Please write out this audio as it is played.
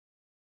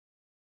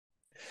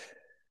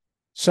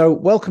So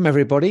welcome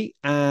everybody.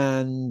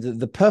 And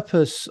the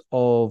purpose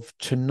of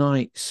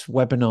tonight's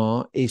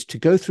webinar is to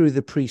go through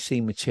the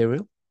pre-C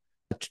material,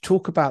 to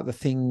talk about the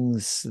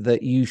things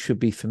that you should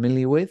be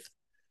familiar with,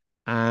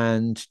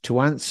 and to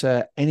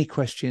answer any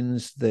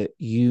questions that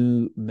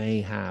you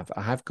may have.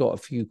 I have got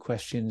a few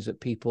questions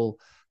that people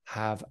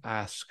have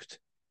asked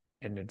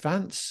in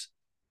advance,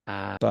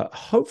 but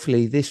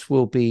hopefully this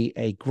will be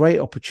a great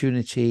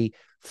opportunity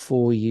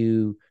for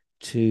you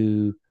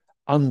to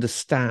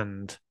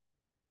understand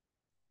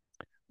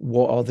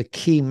what are the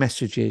key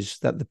messages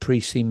that the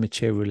pre-C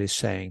material is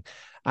saying.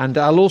 And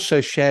I'll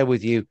also share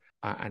with you,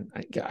 and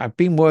I've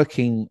been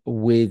working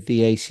with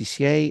the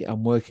ACCA,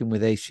 I'm working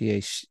with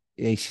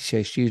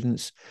ACCA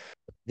students.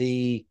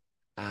 The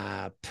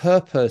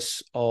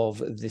purpose of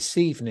this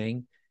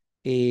evening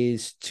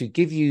is to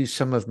give you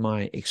some of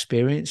my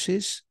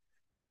experiences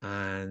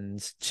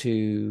and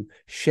to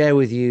share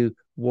with you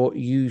what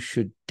you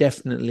should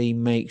definitely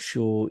make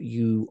sure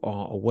you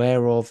are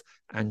aware of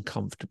and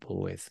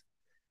comfortable with.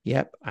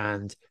 Yep.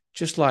 And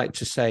just like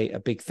to say a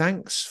big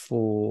thanks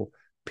for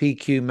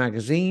PQ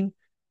Magazine.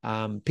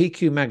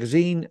 PQ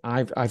Magazine,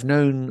 I've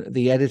known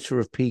the editor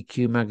of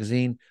PQ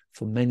Magazine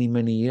for many,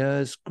 many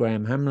years,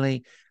 Graham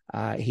Hamley.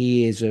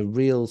 He is a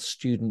real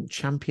student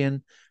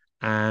champion,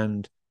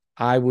 and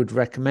I would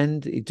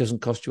recommend, it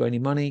doesn't cost you any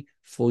money,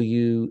 for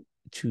you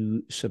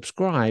to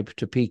subscribe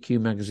to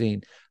PQ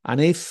Magazine. And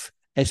if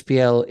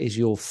SBL is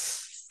your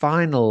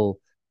final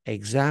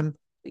exam,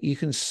 you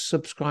can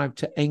subscribe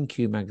to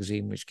NQ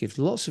Magazine, which gives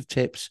lots of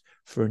tips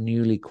for a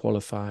newly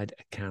qualified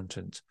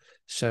accountant.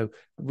 So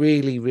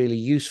really, really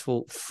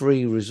useful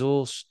free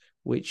resource,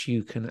 which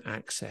you can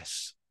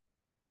access.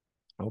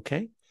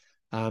 Okay.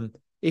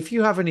 If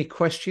you have any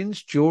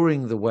questions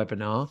during the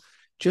webinar,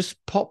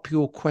 just pop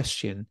your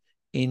question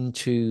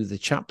into the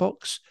chat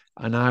box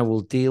and I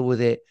will deal with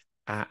it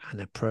at an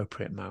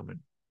appropriate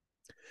moment.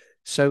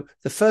 So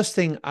the first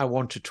thing I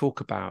want to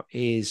talk about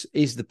is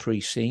the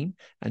pre-scene,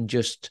 and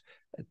just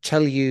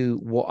tell you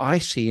what I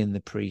see in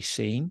the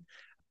pre-scene.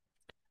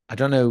 I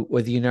don't know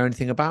whether you know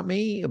anything about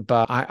me,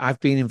 but I've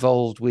been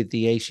involved with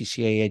the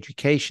ACCA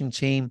education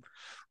team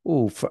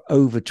for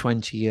over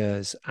 20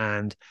 years,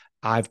 and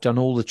I've done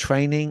all the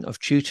training of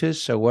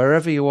tutors. So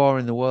wherever you are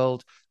in the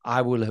world,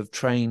 I will have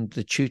trained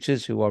the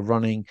tutors who are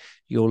running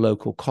your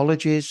local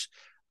colleges.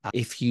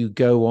 If you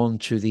go on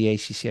to the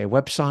ACCA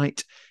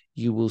website,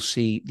 you will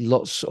see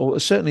lots, or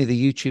certainly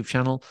the YouTube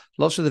channel,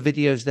 lots of the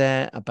videos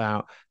there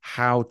about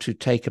how to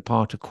take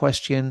apart a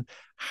question,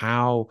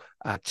 how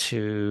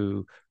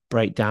to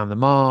break down the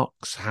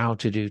marks, how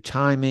to do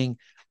timing.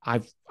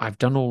 I've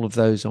done all of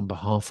those on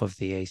behalf of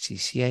the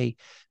ACCA.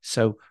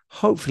 So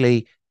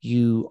hopefully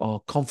you are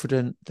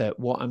confident that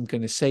what I'm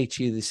going to say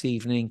to you this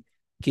evening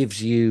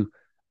gives you,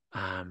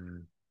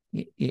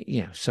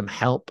 some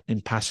help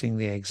in passing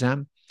the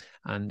exam.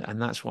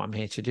 And that's what I'm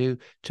here to do,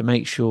 to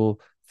make sure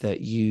that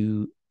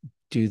you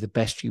do the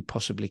best you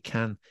possibly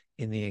can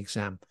in the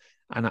exam.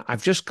 And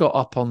I've just got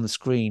up on the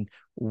screen,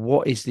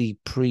 what is the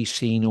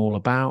pre-scene all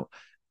about?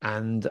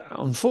 And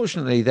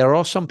unfortunately, there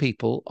are some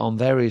people on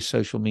various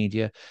social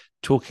media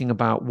talking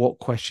about what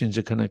questions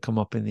are going to come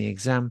up in the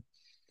exam.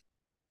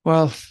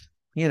 Well,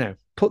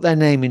 put their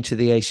name into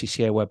the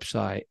ACCA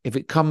website. If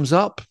it comes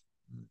up,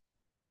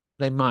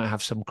 they might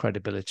have some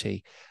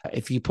credibility.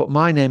 If you put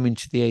my name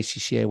into the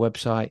ACCA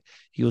website,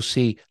 you'll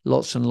see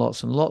lots and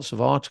lots and lots of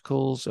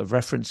articles, of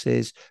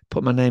references.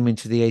 Put my name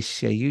into the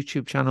ACCA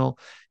YouTube channel,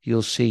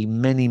 you'll see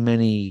many,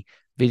 many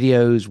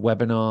videos,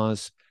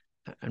 webinars.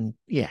 And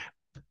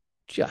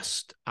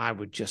I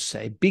would just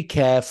say, be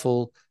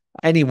careful.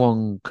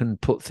 Anyone can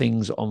put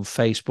things on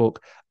Facebook.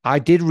 I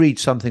did read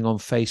something on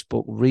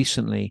Facebook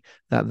recently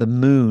that the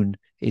moon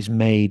is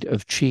made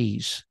of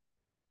cheese.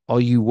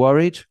 Are you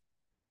worried?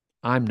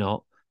 I'm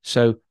not.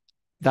 So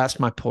that's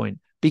my point.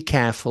 Be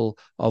careful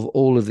of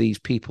all of these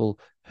people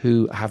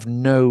who have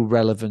no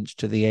relevance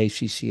to the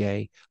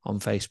ACCA on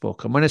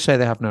Facebook. And when I say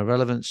they have no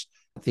relevance,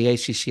 the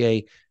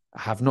ACCA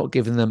have not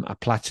given them a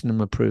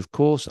platinum approved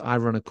course. I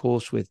run a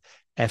course with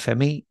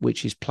FME,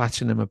 which is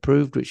platinum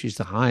approved, which is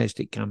the highest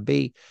it can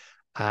be.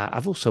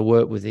 I've also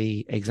worked with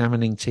the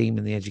examining team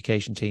and the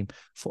education team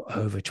for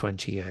over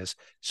 20 years.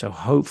 So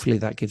hopefully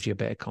that gives you a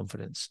bit of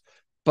confidence.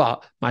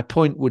 But my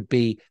point would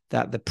be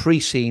that the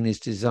pre-scene is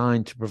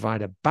designed to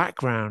provide a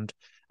background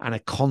and a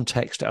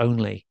context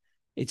only.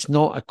 It's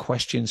not a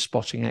question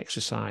spotting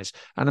exercise.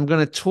 And I'm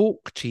going to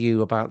talk to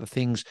you about the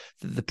things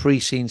that the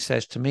pre-scene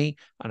says to me,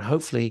 and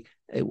hopefully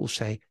it will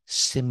say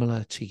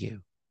similar to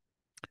you.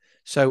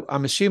 So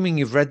I'm assuming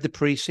you've read the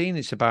pre-scene.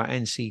 It's about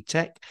NC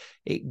Tech.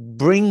 It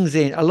brings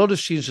in a lot of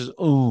students says,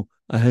 oh,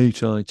 I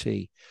hate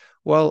IT.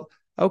 Well,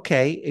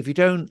 okay, if you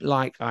don't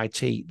like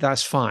IT,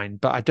 that's fine.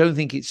 But I don't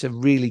think it's a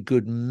really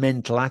good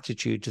mental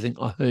attitude to think,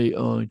 I hate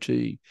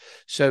IT.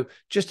 So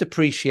just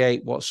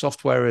appreciate what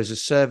software as a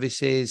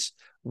service is,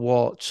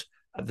 what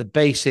the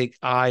basic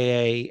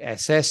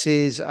IASS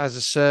is as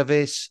a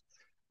service,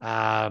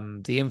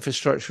 the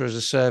infrastructure as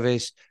a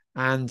service.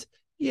 And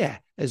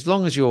as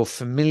long as you're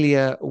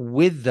familiar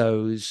with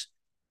those,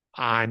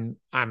 I'm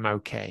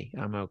okay.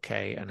 I'm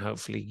okay. And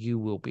hopefully you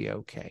will be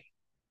okay.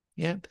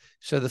 Yeah.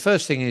 So the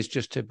first thing is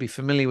just to be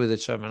familiar with the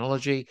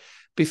terminology.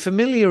 Be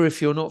familiar,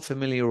 if you're not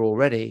familiar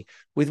already,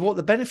 with what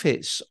the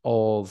benefits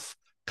of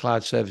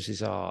cloud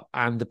services are.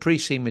 And the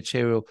pre-seen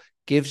material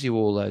gives you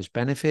all those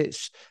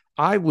benefits.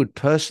 I would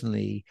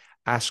personally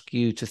ask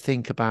you to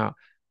think about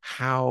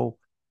how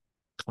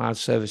cloud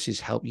services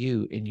help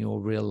you in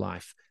your real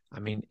life. I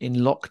mean, in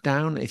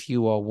lockdown, if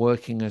you are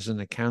working as an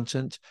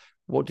accountant,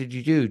 what did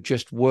you do?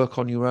 Just work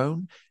on your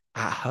own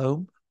at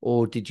home?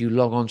 Or did you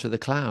log on to the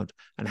cloud?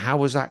 And how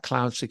was that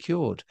cloud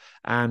secured?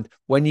 And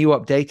when you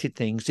updated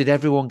things, did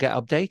everyone get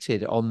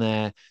updated on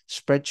their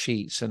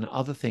spreadsheets and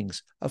other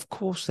things? Of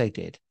course they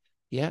did.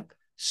 Yeah.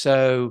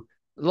 So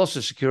lots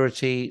of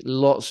security,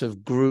 lots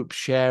of group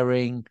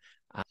sharing,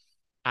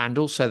 and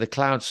also the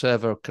cloud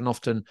server can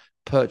often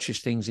purchase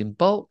things in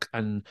bulk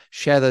and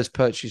share those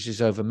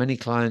purchases over many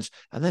clients,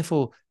 and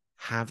therefore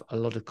have a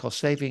lot of cost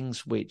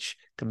savings, which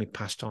can be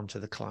passed on to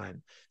the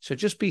client. So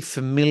just be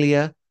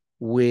familiar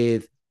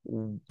with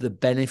the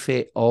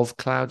benefit of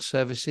cloud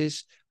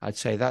services. I'd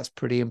say that's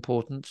pretty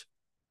important.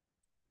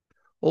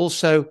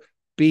 Also,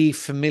 be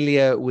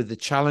familiar with the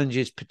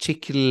challenges,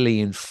 particularly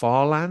in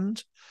far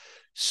land.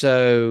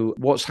 So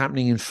what's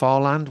happening in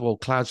far land? Well,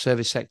 cloud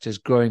service sector is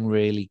growing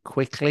really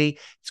quickly.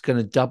 It's going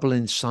to double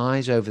in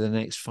size over the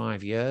next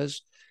 5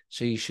 years.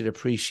 So you should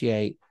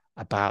appreciate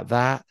about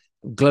that.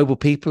 Global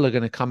people are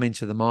going to come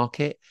into the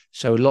market.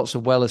 So lots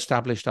of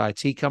well-established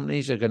IT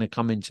companies are going to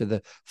come into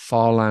the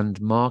far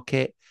land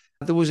market.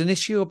 There was an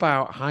issue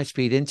about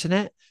high-speed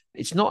internet.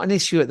 It's not an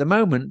issue at the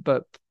moment,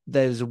 but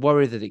there's a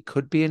worry that it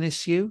could be an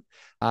issue.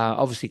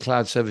 Obviously,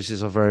 cloud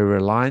services are very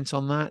reliant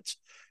on that.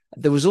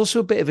 There was also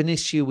a bit of an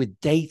issue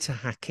with data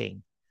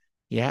hacking.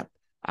 Yeah.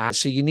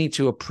 So you need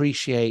to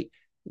appreciate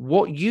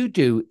what you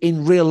do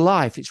in real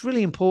life. It's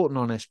really important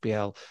on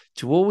SBL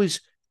to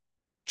always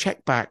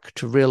check back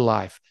to real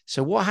life.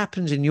 So what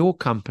happens in your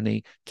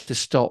company to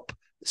stop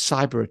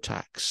cyber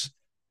attacks?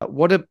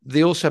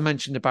 They also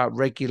mentioned about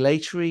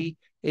regulatory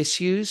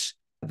issues.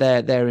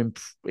 They're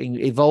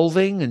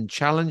evolving and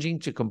challenging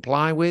to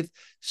comply with.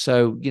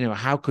 So,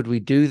 how could we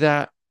do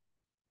that?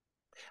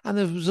 And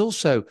there was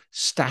also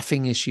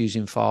staffing issues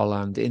in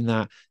Farland in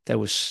that there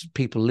was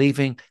people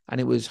leaving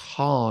and it was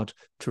hard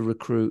to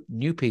recruit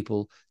new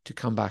people to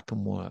come back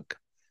and work.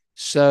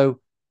 So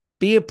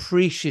be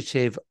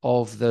appreciative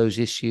of those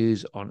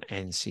issues on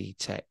NC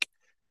Tech.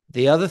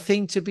 The other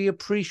thing to be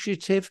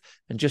appreciative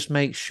and just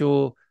make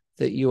sure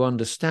that you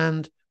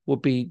understand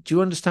would be, do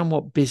you understand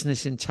what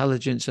business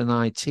intelligence and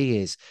IT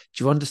is?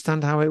 Do you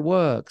understand how it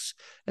works?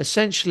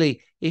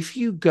 Essentially, if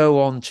you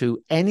go on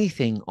to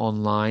anything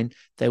online,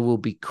 there will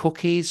be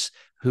cookies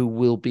who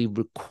will be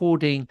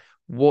recording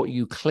what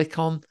you click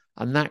on,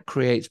 and that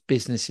creates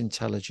business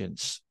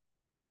intelligence.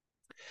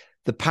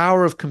 The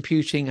power of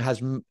computing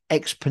has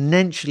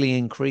exponentially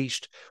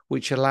increased,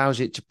 which allows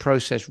it to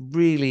process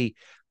really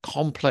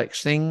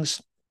complex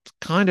things,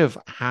 kind of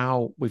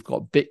how we've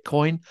got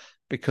Bitcoin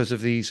because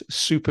of these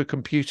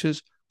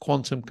supercomputers,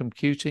 quantum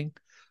computing,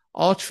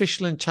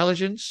 artificial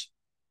intelligence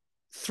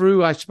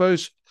through, I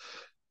suppose,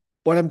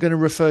 what I'm going to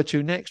refer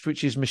to next,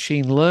 which is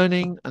machine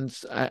learning and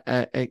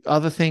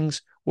other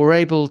things. We're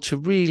able to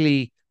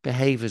really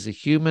behave as a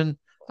human.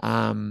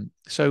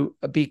 So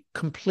be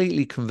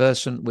completely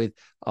conversant with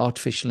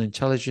artificial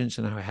intelligence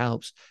and how it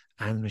helps,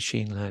 and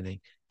machine learning,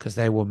 because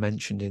they were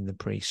mentioned in the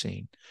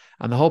pre-scene.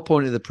 And the whole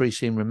point of the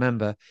pre-scene,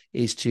 remember,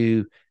 is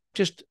to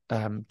just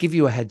give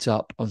you a heads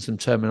up on some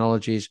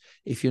terminologies.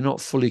 If you're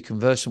not fully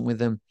conversant with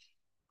them,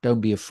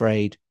 don't be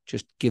afraid.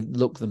 Just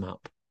look them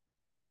up.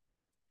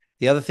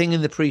 The other thing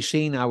in the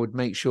pre-scene I would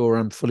make sure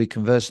I'm fully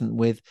conversant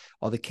with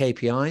are the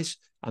KPIs.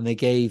 And they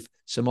gave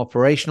some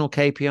operational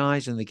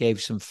KPIs and they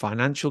gave some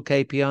financial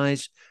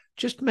KPIs.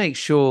 Just make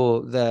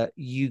sure that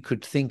you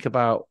could think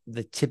about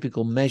the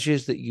typical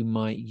measures that you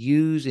might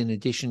use in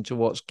addition to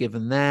what's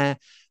given there.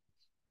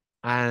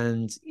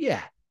 And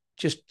yeah,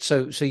 just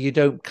so you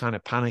don't kind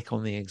of panic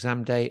on the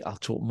exam day. I'll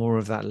talk more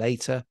of that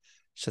later.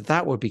 So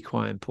that would be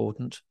quite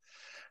important.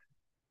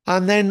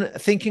 And then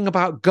thinking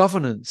about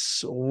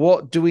governance.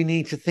 What do we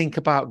need to think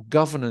about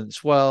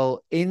governance?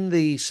 Well, in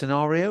the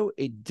scenario,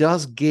 it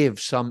does give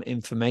some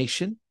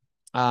information.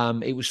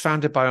 It was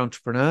founded by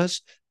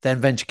entrepreneurs, then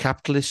venture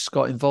capitalists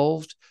got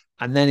involved,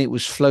 and then it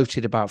was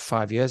floated about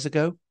 5 years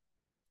ago.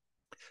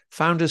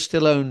 Founders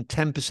still own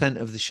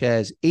 10% of the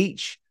shares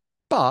each,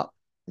 but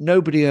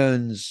nobody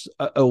owns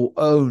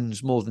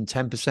more than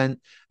 10%.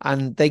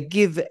 And they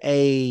give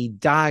a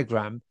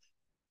diagram.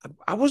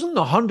 I wasn't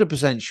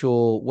 100%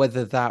 sure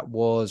whether that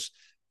was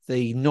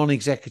the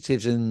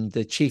non-executives and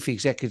the chief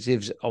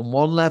executives on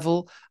one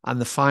level and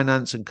the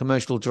finance and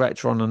commercial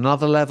director on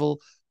another level.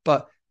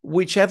 But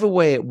whichever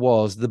way it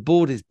was, the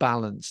board is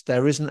balanced.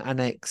 There isn't an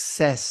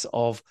excess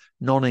of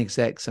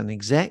non-execs and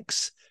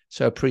execs.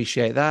 So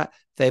appreciate that.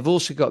 They've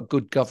also got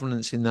good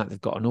governance in that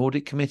they've got an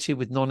audit committee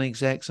with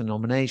non-execs and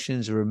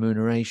nominations, a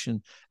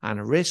remuneration and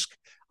a risk.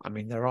 I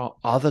mean, there are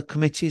other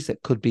committees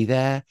that could be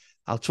there.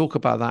 I'll talk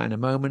about that in a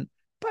moment.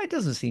 But it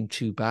doesn't seem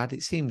too bad.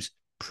 It seems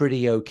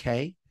pretty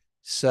okay.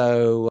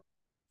 So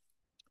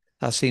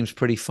that seems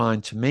pretty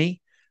fine to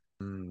me.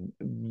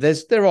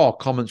 There are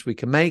comments we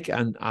can make,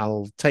 and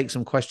I'll take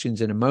some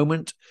questions in a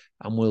moment,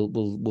 and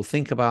we'll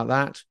think about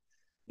that.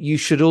 You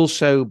should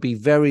also be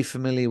very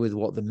familiar with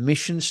what the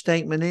mission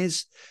statement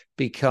is,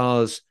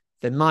 because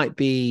there might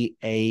be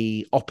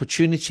an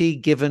opportunity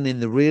given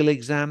in the real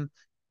exam,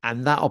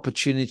 and that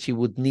opportunity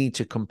would need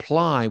to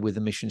comply with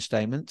the mission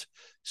statement.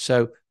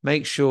 So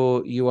make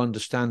sure you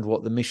understand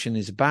what the mission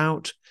is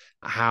about,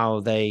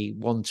 how they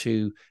want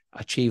to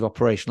achieve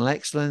operational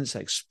excellence,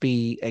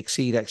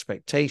 exceed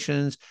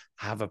expectations,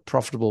 have a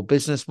profitable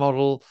business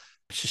model,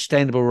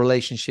 sustainable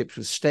relationships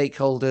with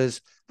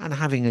stakeholders, and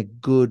having a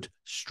good,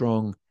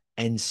 strong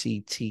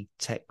NCT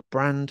Tech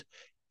brand.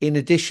 In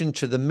addition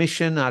to the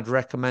mission, I'd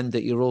recommend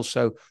that you're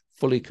also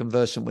fully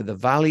conversant with the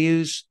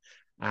values,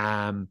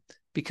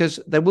 because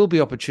there will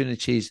be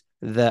opportunities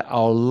that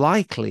are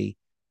likely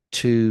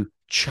to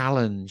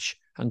challenge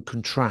and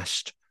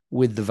contrast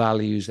with the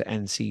values that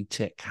NC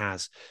Tech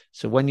has.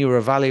 So when you're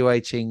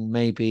evaluating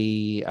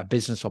maybe a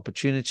business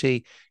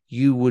opportunity,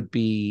 you would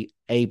be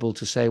able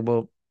to say,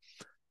 well,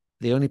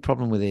 the only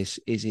problem with this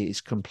is it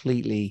is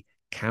completely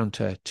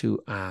counter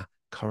to our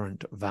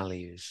current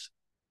values.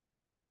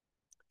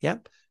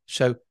 Yep.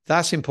 So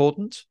that's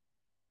important.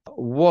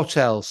 What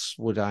else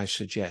would I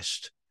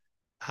suggest?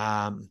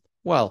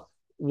 Well,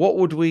 what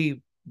would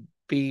we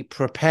be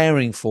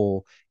preparing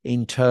for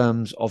in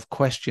terms of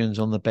questions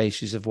on the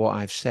basis of what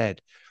I've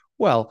said?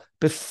 Well,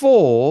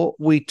 before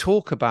we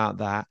talk about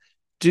that,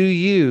 do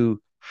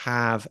you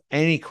have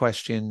any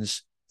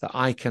questions that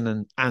I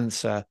can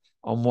answer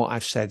on what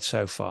I've said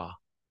so far?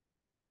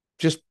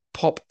 Just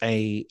pop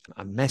a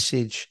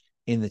message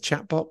in the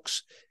chat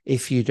box.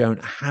 If you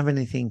don't have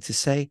anything to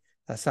say,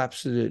 that's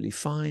absolutely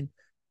fine.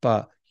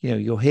 But,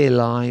 you're here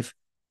live.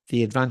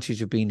 The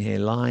advantage of being here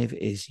live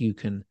is you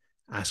can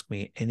ask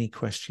me any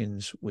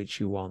questions which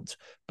you want.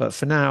 But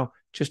for now,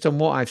 just on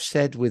what I've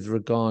said with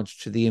regards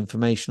to the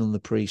information on the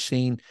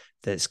pre-scene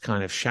that's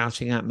kind of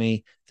shouting at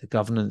me, the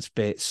governance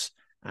bits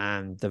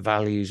and the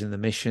values and the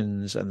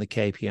missions and the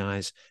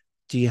KPIs,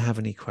 do you have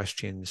any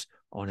questions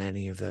on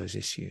any of those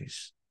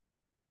issues?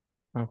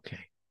 Okay.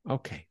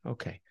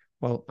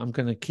 Well, I'm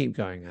going to keep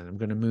going and I'm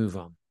going to move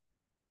on.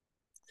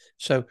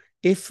 So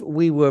if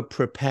we were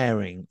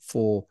preparing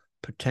for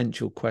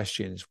potential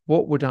questions,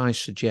 what would I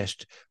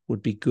suggest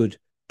would be good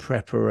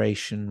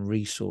preparation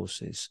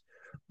resources?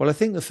 Well, I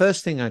think the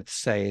first thing I'd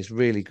say is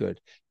really good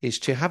is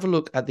to have a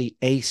look at the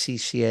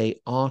ACCA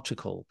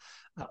article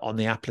on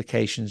the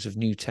applications of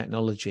new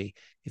technology.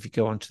 If you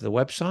go onto the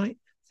website,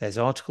 there's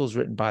articles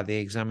written by the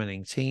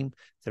examining team.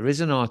 There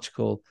is an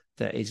article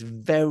that is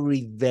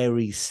very,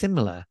 very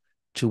similar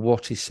to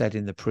what is said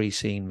in the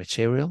pre-scene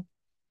material.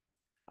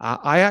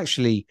 I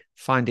actually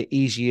find it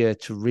easier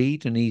to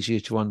read and easier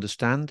to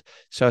understand.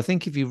 So I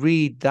think if you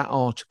read that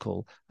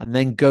article and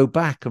then go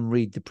back and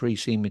read the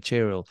pre-scene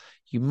material,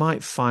 you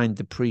might find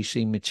the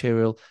pre-scene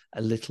material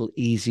a little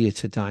easier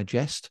to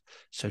digest.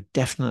 So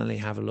definitely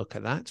have a look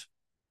at that.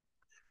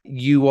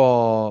 You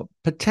are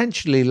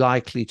potentially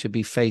likely to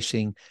be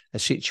facing a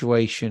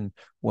situation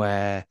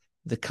where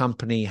the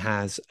company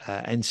has,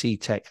 NC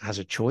Tech has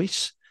a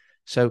choice.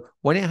 So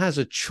when it has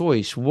a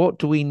choice, what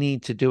do we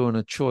need to do on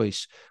a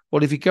choice?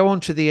 Well, if you go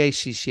onto the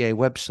ACCA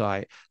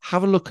website,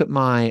 have a look at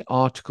my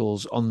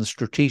articles on the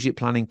strategic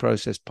planning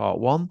process part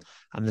 1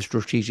 and the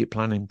strategic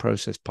planning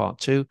process part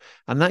 2.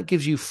 And that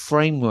gives you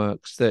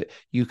frameworks that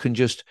you can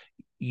just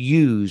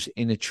use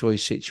in a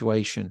choice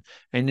situation.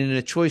 And in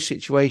a choice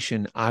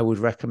situation, I would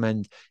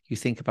recommend you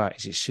think about,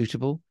 is it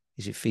suitable?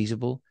 Is it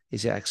feasible?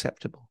 Is it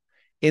acceptable?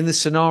 In the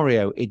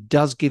scenario, it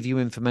does give you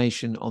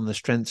information on the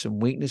strengths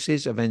and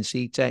weaknesses of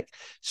NC Tech.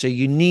 So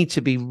you need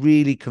to be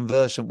really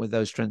conversant with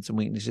those strengths and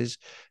weaknesses,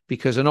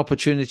 because an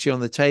opportunity on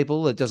the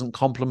table that doesn't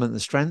complement the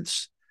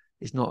strengths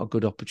is not a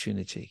good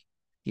opportunity.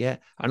 Yeah.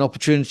 An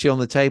opportunity on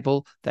the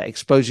table that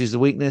exposes the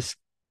weakness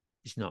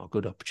is not a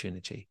good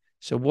opportunity.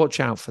 So watch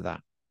out for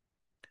that.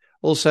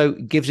 Also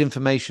gives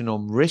information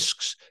on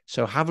risks.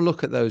 So have a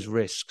look at those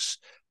risks.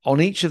 On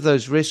each of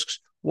those risks,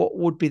 what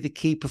would be the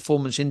key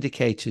performance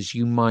indicators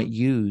you might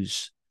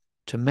use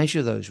to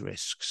measure those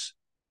risks?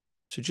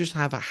 So just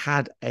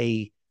had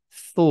a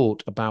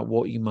thought about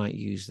what you might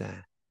use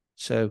there.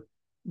 So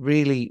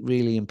really,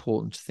 really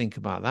important to think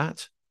about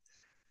that.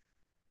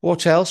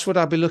 What else would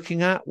I be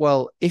looking at?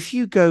 Well, if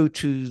you go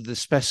to the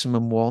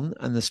specimen 1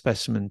 and the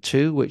specimen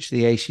 2, which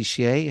the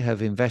ACCA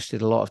have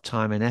invested a lot of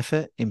time and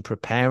effort in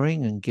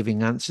preparing and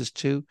giving answers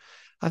to,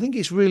 I think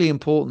it's really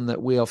important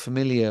that we are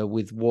familiar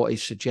with what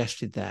is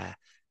suggested there.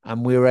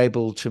 And we're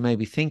able to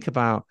maybe think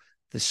about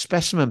the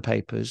specimen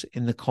papers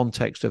in the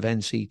context of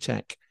NC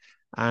Tech.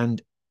 And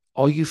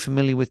are you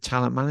familiar with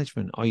talent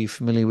management? Are you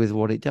familiar with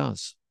what it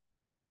does?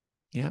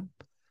 Yeah.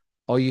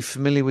 Are you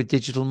familiar with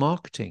digital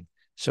marketing?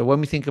 So when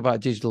we think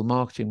about digital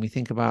marketing, we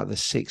think about the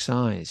 6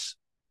 I's.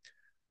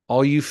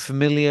 Are you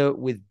familiar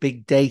with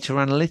big data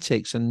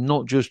analytics and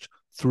not just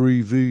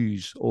 3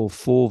 V's or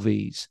 4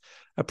 V's?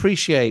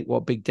 appreciate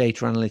what big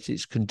data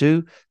analytics can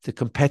do, the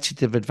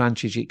competitive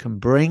advantage it can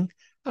bring,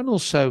 and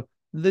also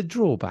the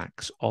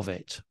drawbacks of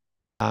it.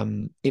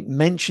 It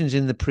mentions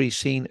in the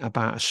pre-scene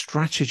about a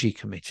strategy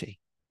committee.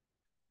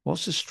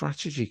 What's a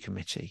strategy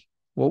committee?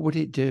 What would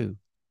it do?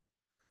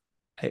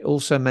 It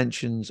also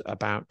mentions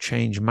about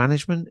change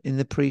management in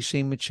the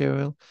pre-scene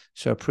material,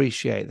 so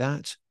appreciate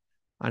that.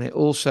 And it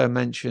also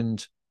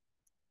mentioned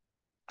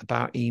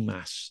about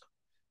EMAS.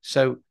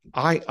 So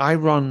I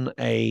run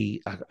an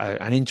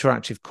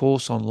interactive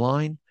course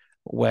online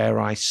where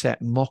I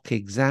set mock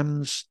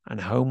exams and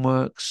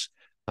homeworks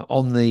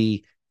on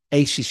the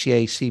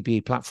ACCA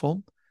SBL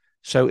platform.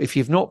 So if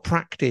you've not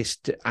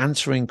practiced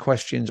answering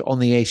questions on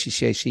the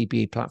ACCA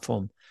SBL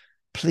platform,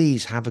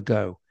 please have a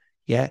go.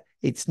 Yeah,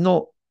 it's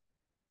not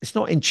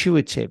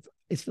intuitive.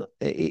 It's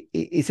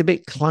a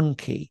bit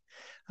clunky.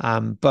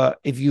 But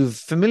if you've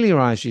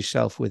familiarized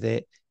yourself with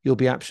it, you'll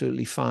be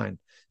absolutely fine.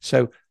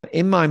 So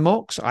in my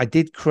mocks, I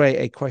did create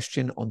a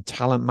question on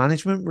talent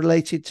management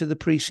related to the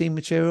pre-scene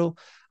material.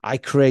 I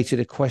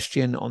created a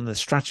question on the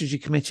strategy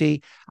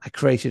committee. I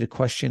created a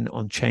question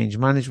on change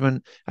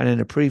management. And in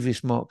a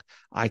previous mock,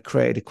 I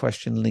created a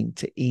question linked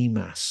to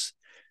EMAS.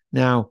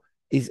 Now,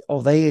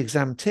 are they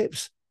exam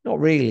tips? Not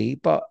really,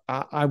 but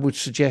I would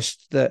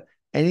suggest that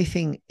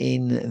anything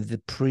in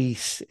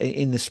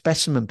the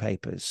specimen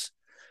papers,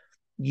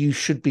 you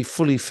should be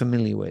fully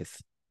familiar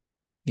with.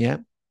 Yeah.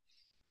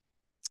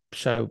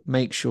 So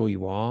make sure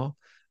you are,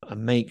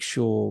 and make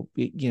sure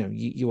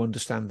you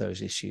understand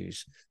those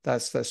issues.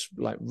 That's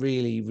like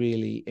really,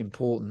 really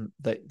important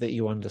that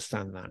you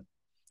understand that.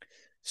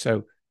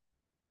 So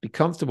be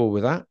comfortable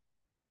with that.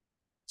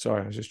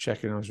 Sorry, I was just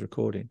checking I was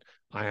recording.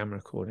 I am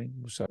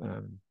recording. So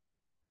I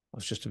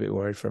was just a bit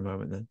worried for a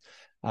moment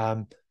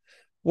then.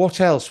 What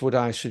else would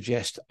I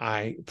suggest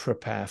I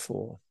prepare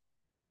for?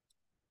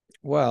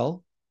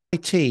 Well,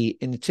 IT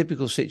in a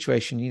typical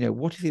situation,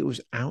 what if it was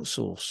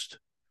outsourced?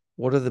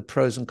 What are the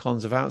pros and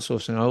cons of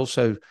outsourcing? I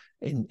also,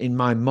 in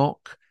my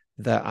mock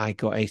that I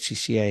got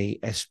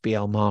ACCA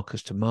SBL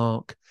markers to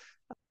mark,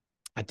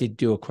 I did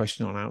do a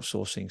question on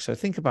outsourcing. So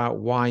think about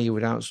why you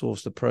would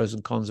outsource, the pros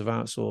and cons of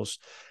outsource.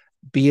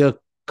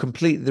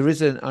 There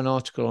is an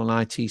article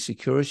on IT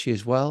security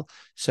as well.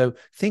 So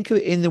think of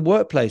it in the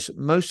workplace.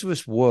 Most of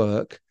us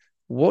work.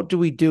 What do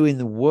we do in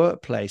the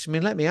workplace? I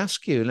mean, let me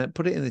ask you,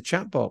 put it in the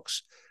chat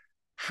box.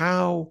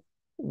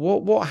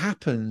 What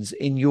happens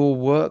in your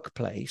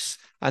workplace?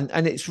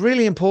 And it's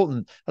really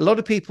important. A lot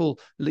of people,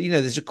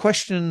 there's a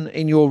question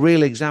in your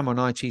real exam on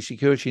IT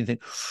security and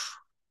think,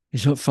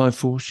 is it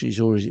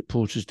 540s or is it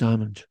Porter's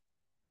Diamond?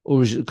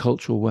 Or is it the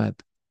cultural web?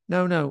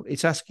 No,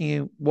 it's asking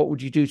you, what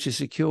would you do to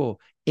secure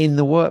in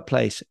the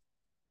workplace?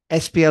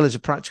 SBL is a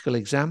practical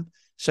exam.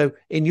 So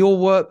in your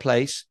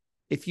workplace,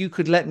 if you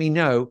could let me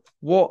know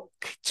what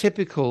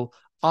typical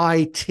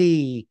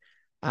IT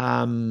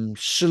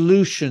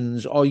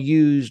solutions are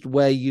used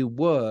where you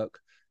work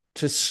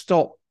to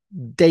stop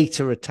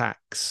data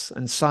attacks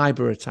and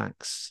cyber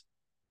attacks.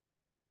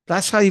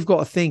 That's how you've got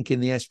to think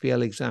in the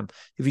SBL exam.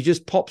 If you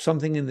just pop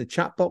something in the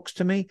chat box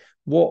to me,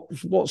 what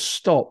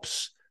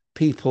stops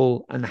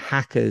people and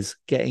hackers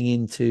getting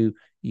into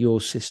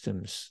your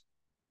systems?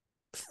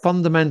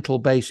 Fundamental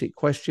basic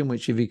question,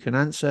 which if you can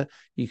answer,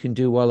 you can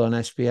do well on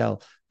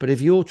SBL. But if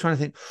you're trying to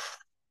think,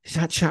 is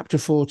that chapter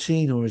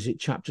 14 or is it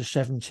chapter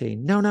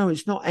 17? No,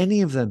 it's not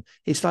any of them.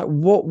 It's like,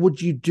 what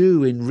would you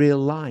do in real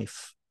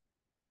life?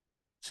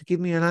 So give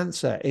me an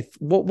answer.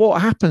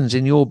 What happens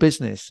in your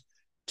business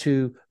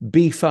to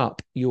beef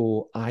up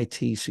your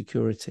IT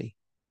security?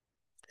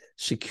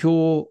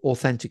 Secure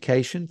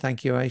authentication.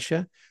 Thank you,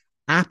 Aisha.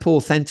 App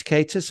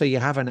authenticator. So you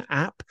have an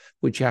app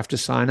which you have to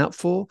sign up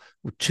for.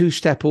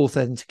 Two-step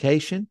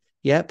authentication.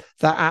 Yep,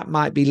 that app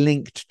might be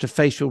linked to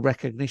facial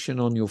recognition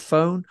on your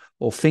phone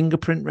or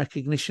fingerprint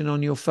recognition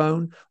on your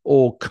phone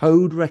or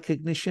code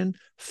recognition.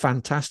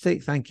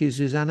 Fantastic. Thank you,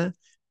 Susanna.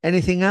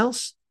 Anything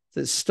else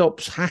that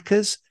stops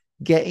hackers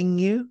getting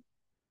you?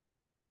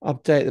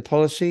 Update the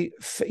policy.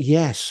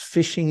 Yes,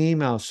 phishing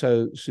email.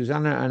 So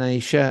Susanna and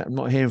Aisha, I'm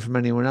not hearing from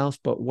anyone else,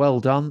 but well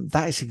done.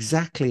 That is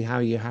exactly how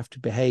you have to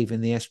behave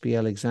in the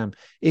SBL exam.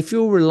 If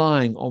you're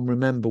relying on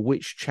remember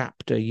which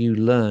chapter you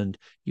learned,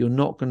 you're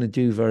not going to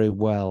do very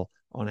well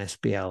on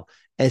SBL.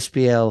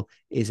 SBL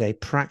is a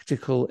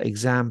practical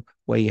exam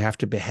where you have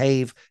to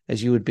behave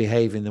as you would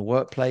behave in the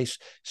workplace.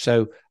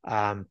 So,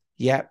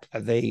 yep,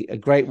 a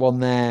great one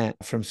there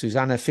from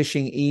Susanna,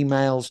 phishing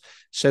emails.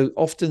 So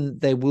often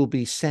there will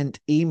be sent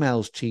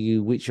emails to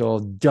you, which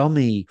are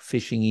dummy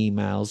phishing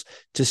emails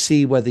to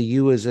see whether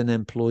you as an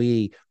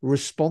employee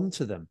respond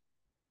to them.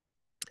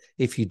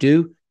 If you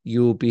do,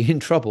 you'll be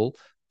in trouble,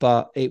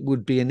 but it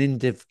would be an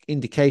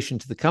indication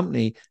to the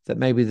company that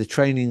maybe the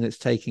training that's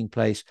taking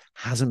place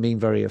hasn't been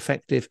very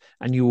effective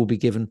and you will be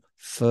given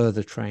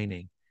further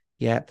training.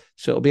 Yeah.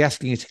 So it'll be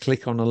asking you to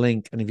click on a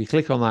link. And if you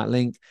click on that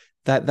link,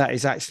 that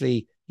is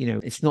actually,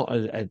 it's not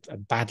a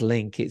bad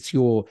link. It's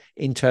your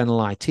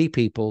internal IT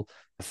people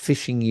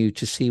phishing you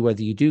to see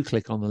whether you do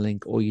click on the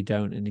link or you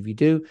don't. And if you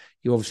do,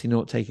 you're obviously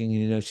not taking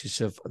any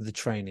notice of the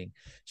training.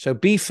 So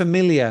be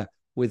familiar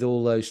with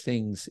all those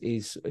things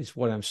is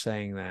what I'm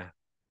saying there.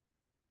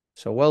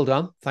 So well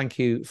done. Thank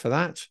you for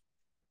that.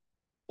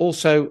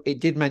 Also, it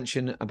did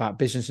mention about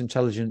business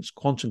intelligence,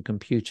 quantum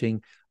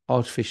computing,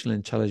 artificial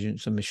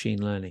intelligence, and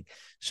machine learning.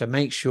 So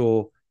make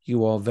sure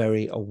you are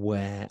very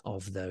aware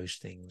of those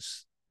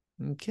things.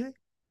 Okay.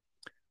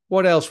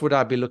 What else would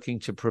I be looking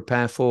to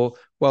prepare for?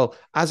 Well,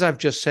 as I've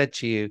just said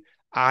to you,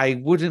 I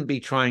wouldn't be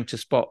trying to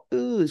spot,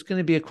 oh, there's going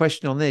to be a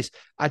question on this.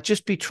 I'd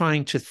just be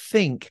trying to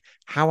think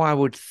how I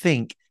would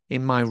think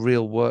in my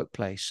real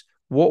workplace.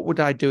 What would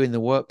I do in the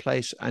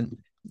workplace? And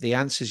the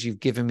answers you've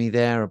given me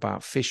there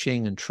about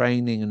phishing and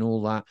training and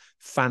all that,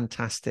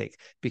 fantastic.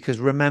 Because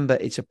remember,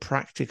 it's a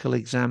practical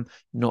exam,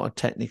 not a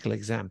technical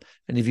exam.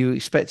 And if you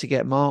expect to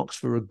get marks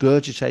for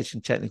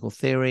regurgitating technical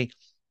theory,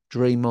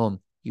 dream on,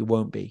 you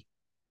won't be.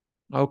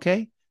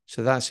 Okay,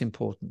 so that's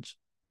important.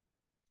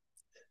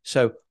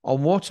 So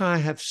on what I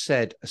have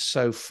said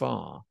so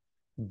far,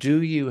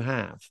 do you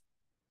have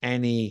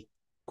any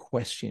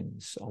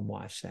questions on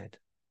what I've said?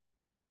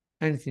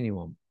 Anything you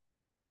want?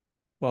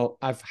 Well,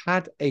 I've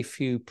had a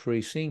few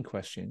pre-seen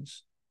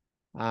questions.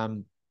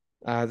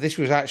 This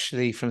was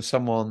actually from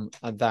someone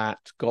that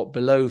got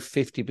below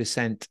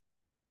 50%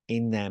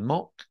 in their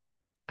mock,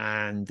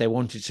 and they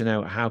wanted to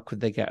know how could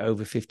they get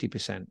over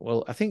 50%.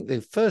 Well, I think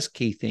the first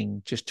key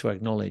thing just to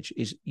acknowledge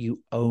is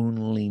you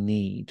only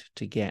need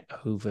to get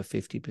over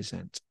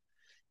 50%.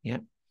 Yeah.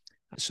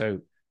 So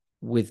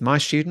with my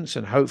students,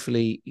 and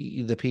hopefully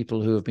the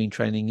people who have been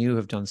training you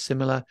have done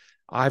similar,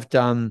 I've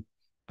done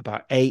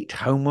about 8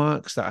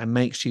 homeworks that I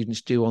make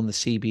students do on the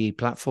CBE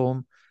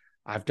platform.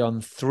 I've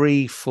done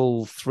 3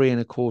 full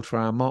 3.25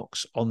 hour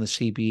mocks on the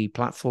CBE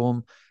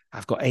platform.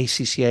 I've got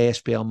ACCA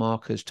SBL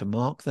markers to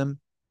mark them.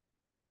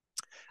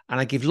 And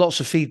I give lots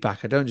of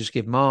feedback. I don't just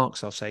give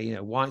marks. I'll say,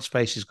 white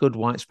space is good,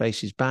 white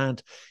space is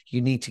bad.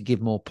 You need to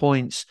give more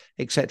points,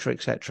 etc.,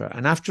 etc.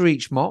 And after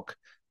each mock,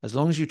 as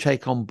long as you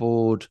take on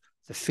board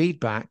the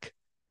feedback,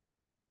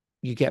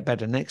 you get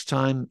better next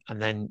time.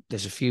 And then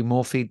there's a few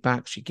more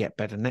feedbacks, you get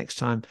better next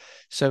time.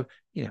 So,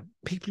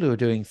 people who are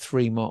doing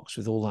 3 mocks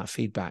with all that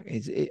feedback,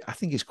 I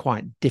think it's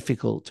quite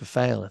difficult to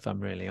fail, if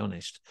I'm really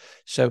honest.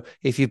 So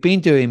if you've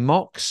been doing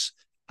mocks,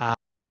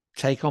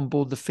 take on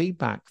board the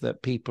feedback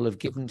that people have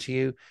given to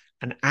you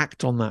and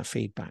act on that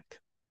feedback.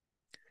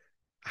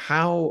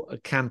 How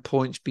can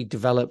points be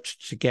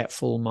developed to get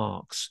full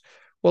marks?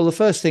 Well, the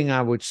first thing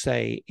I would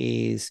say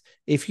is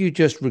if you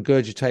just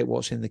regurgitate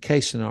what's in the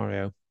case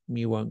scenario,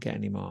 you won't get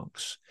any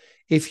marks.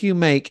 If you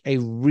make a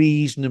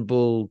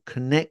reasonable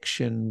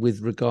connection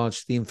with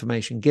regards to the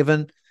information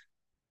given,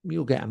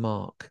 you'll get a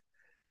mark.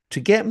 To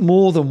get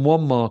more than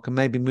 1 mark and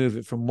maybe move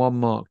it from 1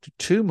 mark to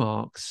 2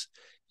 marks,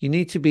 you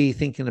need to be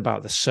thinking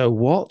about the so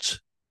what.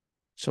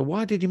 So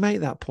why did you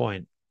make that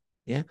point?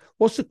 Yeah.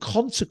 What's the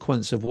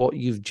consequence of what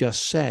you've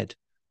just said?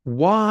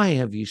 Why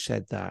have you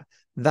said that?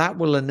 That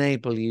will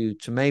enable you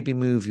to maybe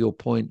move your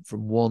point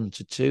from 1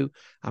 to 2.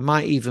 I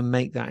might even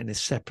make that in a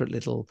separate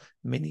little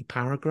mini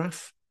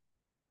paragraph.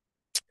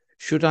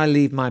 Should I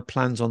leave my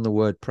plans on the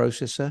word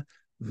processor?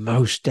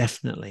 Most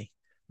definitely.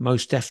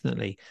 Most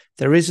definitely.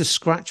 There is a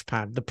scratch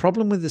pad. The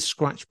problem with the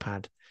scratch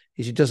pad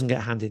is it doesn't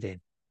get handed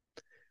in.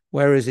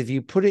 Whereas if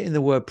you put it in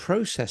the word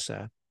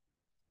processor,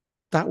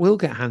 that will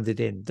get handed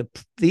in.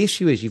 The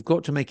issue is you've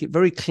got to make it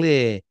very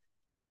clear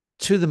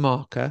to the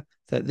marker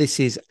that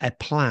this is a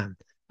plan.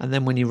 And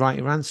then when you write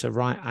your answer,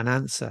 write an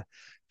answer.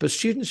 But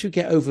students who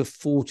get over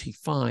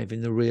 45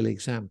 in the real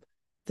exam,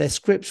 their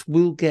scripts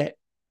will get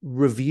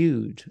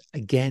reviewed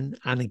again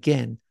and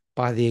again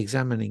by the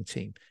examining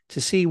team to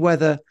see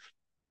whether,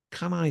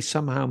 can I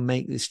somehow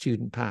make this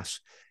student pass?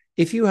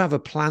 If you have a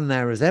plan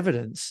there as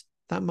evidence,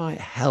 that might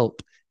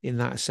help in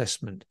that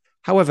assessment.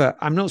 However,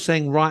 I'm not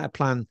saying write a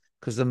plan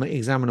because the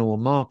examiner will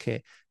mark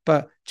it.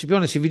 But to be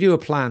honest, if you do a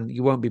plan,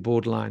 you won't be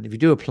borderline. If you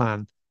do a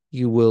plan,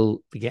 you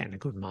will be getting a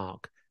good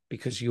mark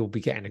because you'll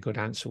be getting a good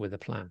answer with a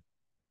plan.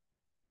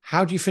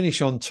 How do you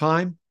finish on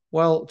time?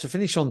 Well, to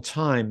finish on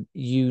time,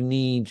 you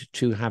need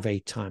to have a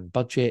time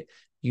budget.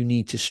 You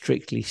need to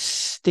strictly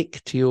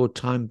stick to your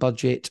time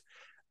budget.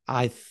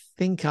 I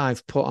think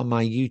I've put on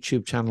my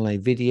YouTube channel a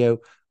video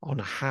on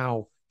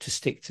how to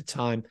stick to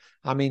time.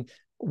 I mean,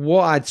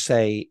 what I'd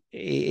say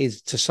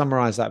is, to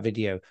summarize that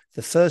video,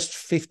 the first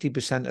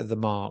 50% of the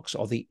marks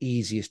are the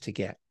easiest to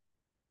get.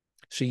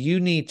 So you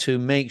need to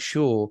make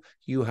sure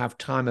you have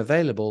time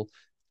available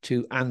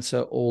to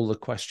answer all the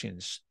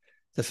questions.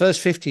 The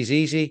first 50 is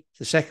easy.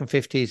 The second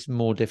 50 is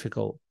more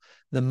difficult.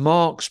 The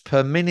marks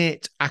per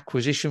minute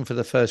acquisition for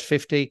the first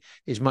 50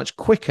 is much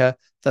quicker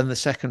than the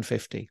second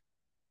 50.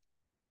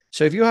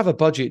 So if you have a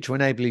budget to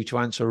enable you to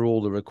answer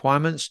all the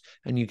requirements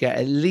and you get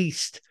at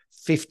least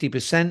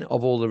 50%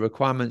 of all the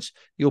requirements,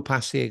 you'll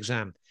pass the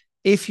exam.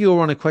 If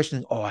you're on a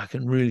question, oh, I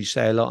can really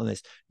say a lot on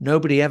this,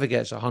 nobody ever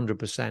gets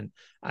 100%.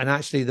 And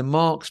actually the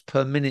marks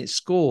per minute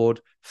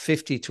scored,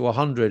 50 to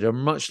 100, are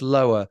much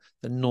lower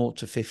than 0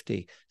 to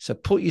 50. So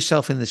put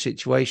yourself in the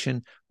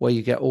situation where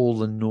you get all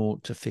the 0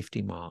 to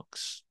 50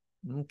 marks.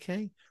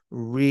 Okay,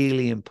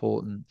 really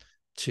important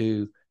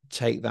to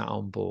take that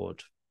on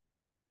board.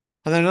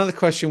 And then another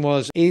question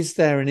was, is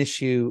there an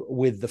issue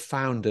with the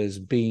founders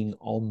being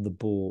on the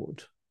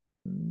board?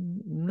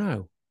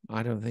 No,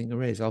 I don't think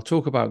there is. I'll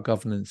talk about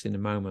governance in a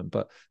moment,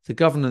 but the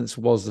governance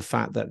was the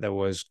fact that there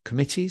was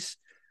committees.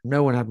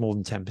 No one had more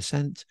than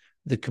 10%.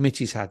 The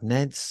committees had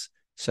NEDs.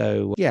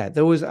 So yeah,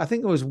 I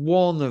think there was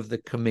one of the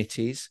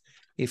committees,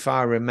 if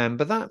I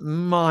remember, that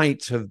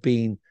might have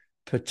been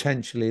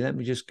potentially, let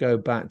me just go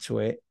back to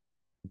it.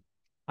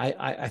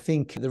 I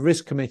think the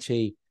risk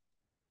committee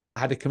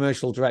had a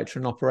commercial director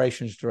and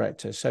operations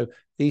director. So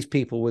these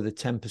people were the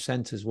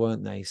 10%ers,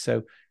 weren't they?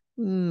 So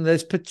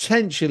there's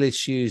potential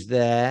issues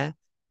there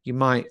you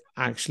might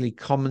actually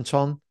comment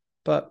on,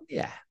 but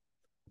yeah,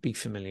 be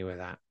familiar with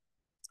that.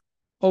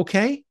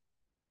 Okay.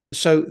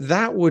 So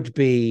that would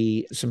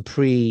be some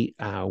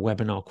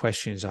pre-webinar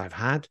questions I've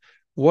had.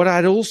 What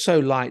I'd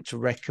also like to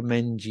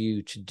recommend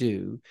you to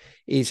do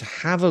is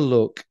have a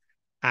look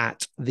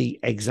at the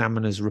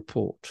examiner's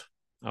report.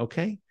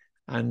 Okay.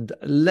 And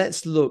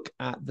let's look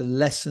at the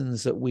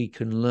lessons that we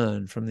can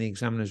learn from the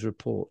examiner's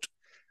report.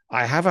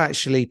 I have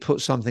actually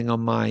put something on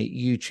my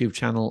YouTube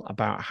channel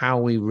about how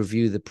we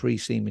review the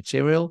pre-C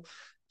material.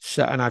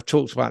 So, and I've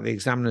talked about the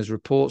examiner's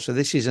report. So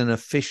this is an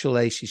official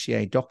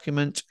ACCA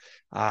document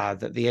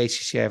that the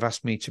ACCA have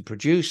asked me to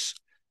produce.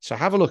 So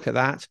have a look at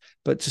that.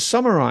 But to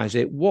summarize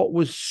it, what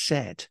was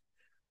said?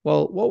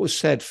 Well, what was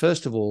said,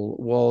 first of all,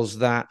 was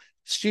that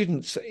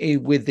students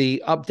with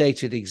the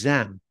updated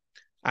exam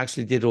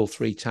actually did all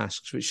 3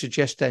 tasks, which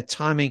suggests their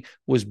timing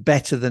was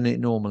better than it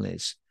normally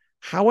is.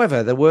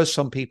 However, there were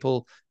some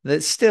people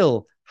that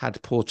still had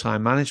poor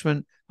time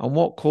management. And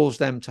what caused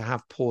them to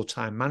have poor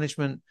time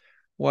management?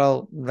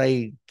 Well,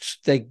 they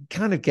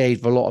kind of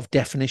gave a lot of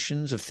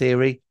definitions of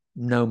theory,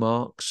 no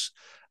marks.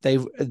 They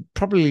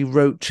probably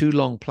wrote too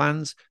long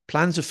plans.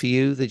 Plans are for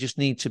you. They just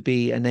need to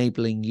be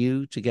enabling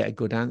you to get a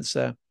good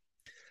answer.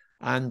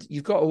 And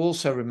you've got to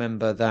also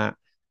remember that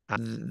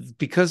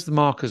because the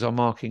markers are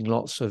marking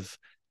lots of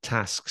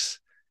tasks,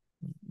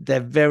 they're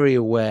very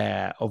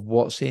aware of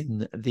what's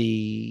in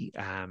the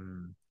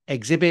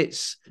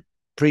exhibits,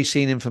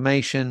 pre-seen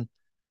information.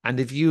 And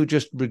if you're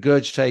just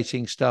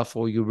regurgitating stuff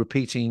or you're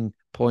repeating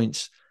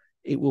points,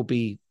 it will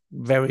be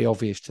very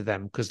obvious to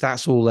them because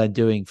that's all they're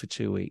doing for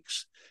 2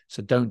 weeks.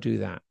 So don't do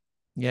that.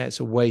 Yeah, it's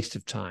a waste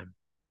of time.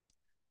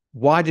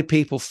 Why did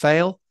people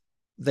fail?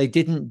 They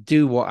didn't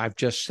do what I've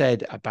just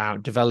said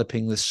about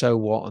developing the so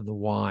what and the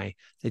why.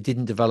 They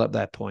didn't develop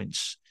their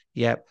points.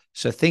 Yep.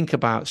 So think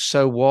about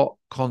so what,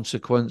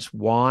 consequence,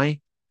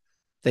 why.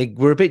 They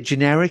were a bit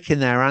generic in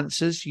their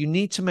answers. You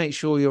need to make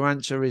sure your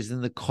answer is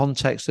in the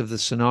context of the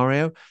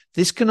scenario.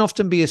 This can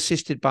often be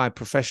assisted by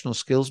professional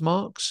skills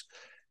marks.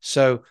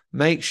 So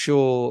make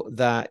sure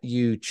that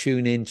you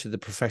tune into the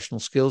professional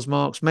skills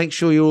marks. Make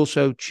sure you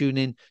also tune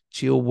in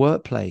to your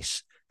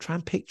workplace. Try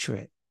and picture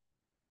it.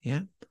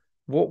 Yeah.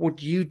 What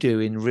would you do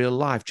in real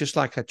life? Just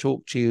like I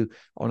talked to you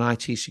on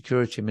IT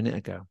security a minute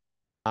ago.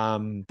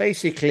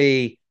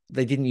 Basically,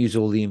 they didn't use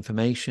all the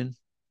information.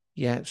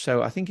 Yeah.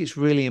 So I think it's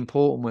really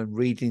important when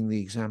reading the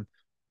exam.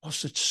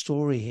 What's the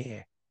story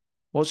here?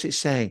 What's it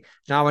saying?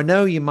 Now, I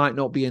know you might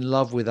not be in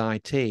love with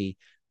IT,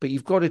 but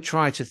you've got to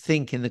try to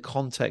think in the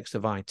context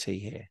of IT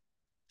here.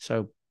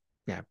 So,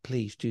 yeah,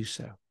 please do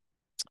so.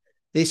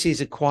 This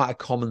is quite a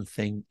common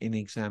thing in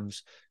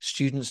exams,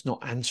 students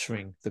not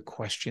answering the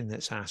question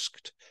that's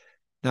asked.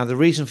 Now, the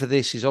reason for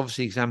this is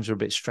obviously exams are a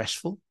bit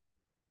stressful.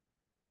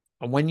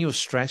 And when you're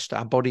stressed,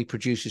 our body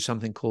produces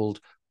something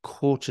called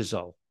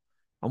cortisol.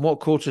 And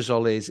what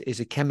cortisol is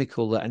a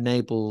chemical that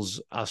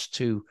enables us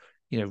to,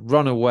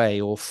 run away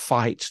or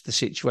fight the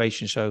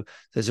situation. So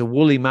there's a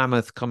woolly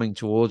mammoth coming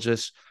towards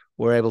us.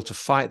 We're able to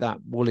fight that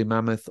woolly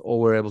mammoth or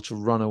we're able to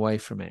run away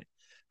from it.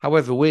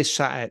 However, we're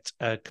sat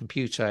at a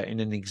computer in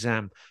an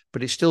exam,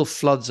 but it still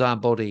floods our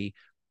body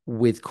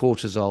with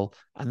cortisol,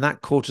 and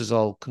that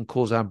cortisol can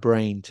cause our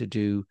brain to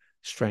do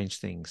strange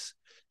things.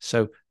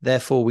 So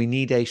therefore, we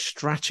need a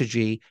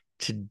strategy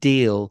to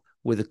deal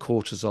with a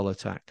cortisol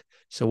attack.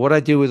 So what I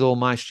do with all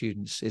my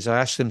students is I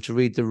ask them to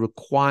read the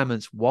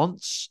requirements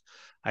once.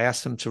 I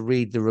ask them to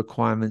read the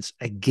requirements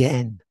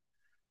again.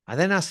 I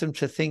then ask them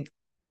to think,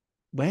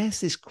 where's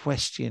this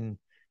question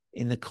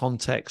in the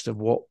context of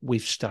what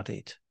we've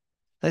studied?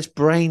 Let's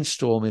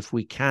brainstorm if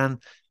we can.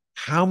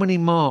 How many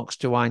marks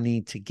do I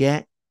need to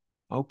get?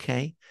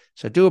 Okay,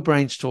 so I do a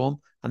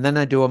brainstorm and then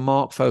I do a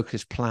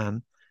mark-focused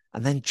plan.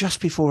 And then just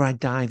before I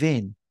dive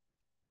in,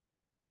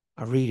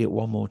 I read it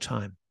one more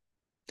time.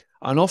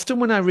 And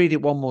often when I read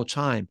it one more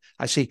time,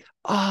 I see,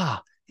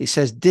 it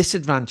says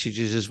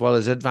disadvantages as well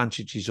as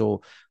advantages,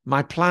 or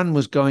my plan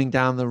was going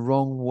down the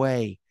wrong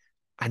way.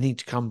 I need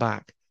to come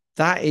back.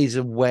 That is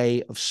a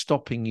way of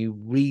stopping you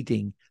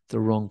reading the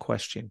wrong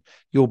question.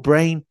 Your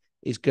brain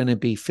is going to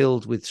be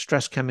filled with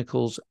stress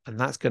chemicals, and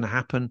that's going to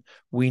happen.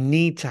 We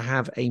need to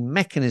have a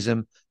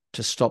mechanism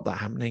to stop that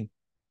happening,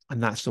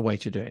 and that's the way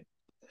to do it.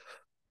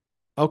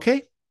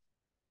 Okay.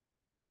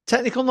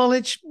 Technical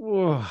knowledge.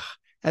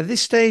 At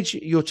this stage,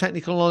 your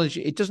technical knowledge,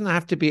 it doesn't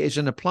have to be as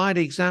an applied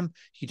exam.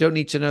 You don't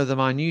need to know the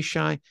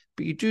minutiae,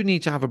 but you do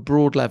need to have a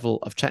broad level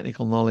of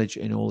technical knowledge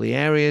in all the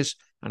areas.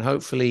 And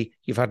hopefully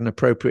you've had an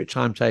appropriate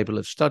timetable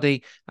of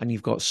study and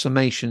you've got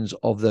summations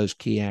of those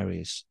key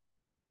areas.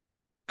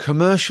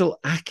 Commercial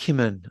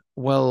acumen.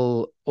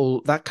 Well,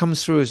 that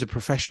comes through as a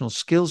professional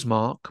skills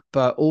mark,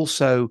 but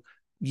also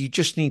you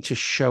just need to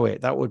show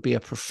it. That would be a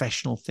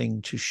professional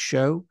thing to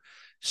show.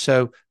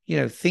 So,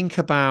 think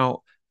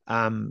about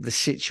the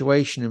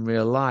situation in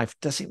real life.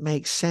 Does it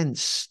make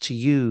sense to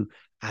you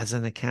as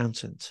an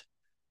accountant?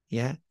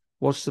 Yeah.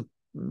 What's the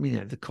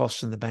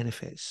costs and the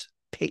benefits?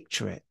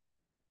 Picture it.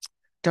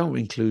 Don't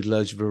include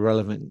loads of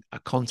irrelevant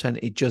content.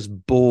 It just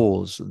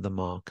bores the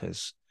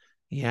markers.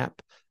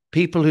 Yep.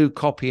 People who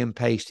copy and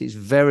paste, it's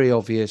very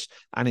obvious,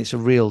 and it's a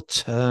real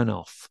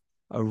turn-off.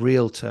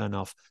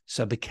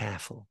 So be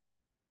careful.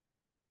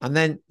 And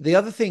then the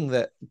other thing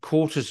that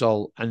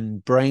cortisol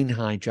and brain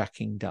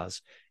hijacking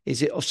does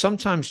is it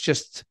sometimes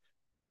just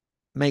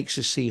makes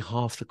us see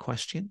half the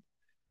question.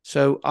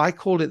 So I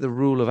call it the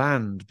rule of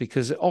and,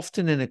 because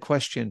often in a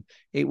question,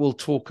 it will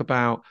talk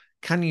about,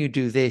 can you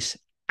do this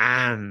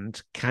and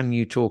can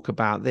you talk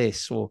about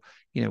this? Or,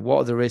 what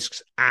are the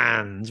risks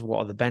and what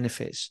are the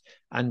benefits?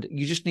 And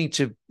you just need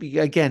to be,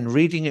 again,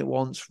 reading it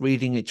once,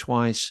 reading it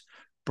twice,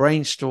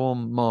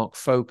 brainstorm, mark,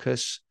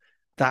 focus.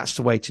 That's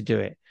the way to do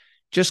it.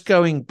 Just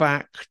going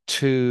back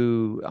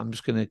to, I'm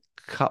just going to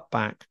cut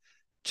back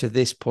to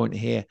this point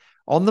here.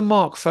 On the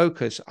mark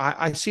focus,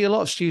 I see a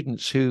lot of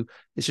students who,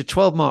 it's a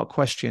 12-mark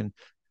question.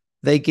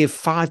 They give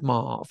 5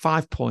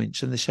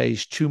 points and they say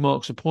it's 2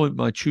 marks a point.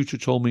 My tutor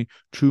told me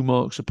 2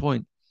 marks a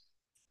point.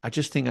 I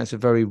just think that's a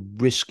very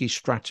risky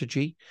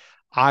strategy.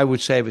 I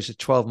would say if it's a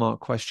 12-mark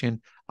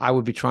question, I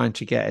would be trying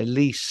to get at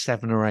least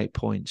 7 or 8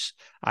 points.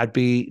 I'd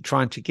be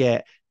trying to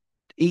get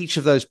each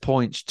of those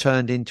points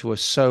turned into a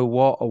so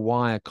what, a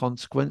why, a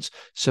consequence.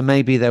 So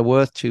maybe they're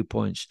worth 2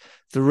 points.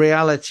 The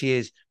reality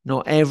is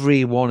not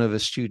every one of a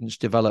student's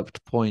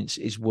developed points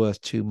is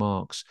worth 2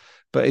 marks.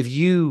 But if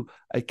you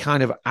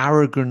kind of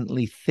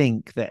arrogantly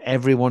think that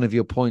every one of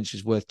your points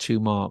is worth 2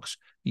 marks,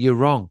 you're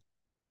wrong.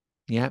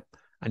 Yep.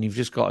 And you've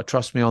just got to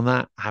trust me on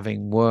that,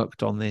 having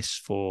worked on this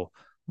for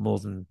more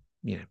than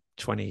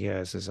 20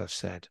 years, as I've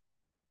said.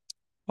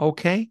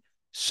 Okay.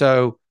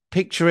 So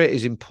picture it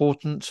is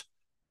important.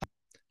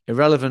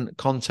 Irrelevant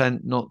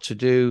content not to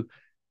do,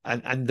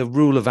 and the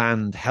rule of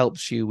and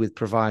helps you with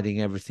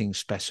providing everything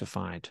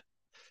specified.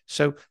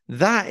 So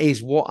that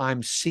is what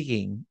I'm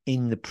seeing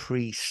in the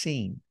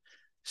pre-scene.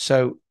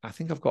 So I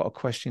think I've got a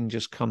question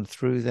just come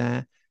through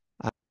there.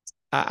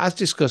 As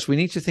discussed, we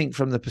need to think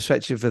from the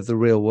perspective of the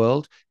real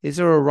world. Is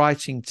there a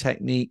writing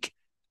technique?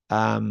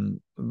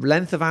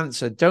 Length of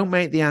answer. Don't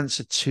make the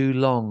answer too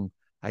long,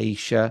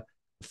 Aisha.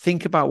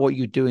 Think about what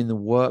you do in the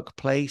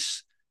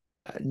workplace.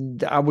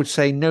 I would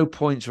say no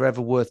points are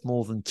ever worth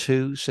more than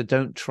 2. So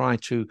don't try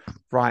to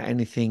write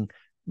anything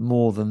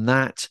more than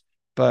that.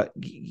 But,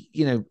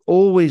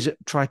 always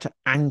try to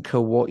anchor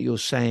what you're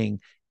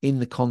saying in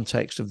the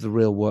context of the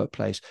real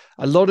workplace.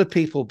 A lot of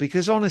people,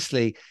 because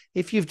honestly,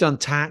 if you've done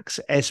tax,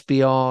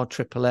 SBR,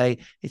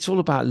 AAA, it's all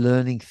about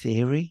learning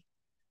theory.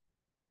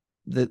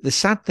 The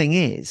sad thing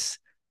is,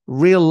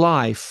 real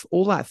life,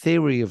 all that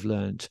theory you've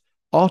learned,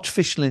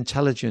 artificial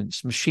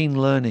intelligence, machine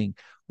learning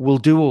will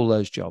do all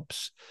those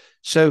jobs.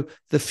 So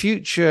the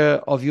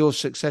future of your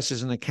success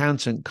as an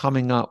accountant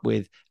coming up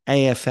with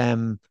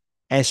AFM,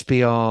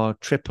 SBR,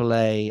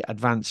 AAA,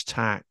 advanced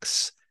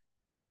tax,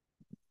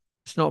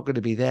 it's not going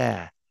to be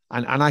there.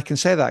 And I can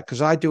say that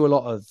because I do a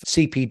lot of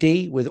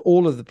CPD with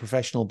all of the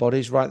professional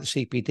bodies, write the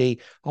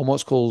CPD on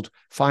what's called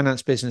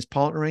finance business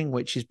partnering,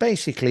 which is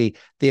basically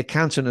the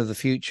accountant of the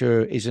future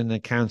is an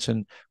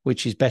accountant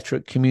which is better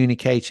at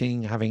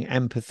communicating, having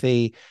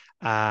empathy,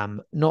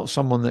 not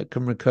someone that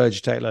can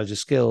regurgitate loads of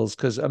skills,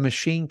 because a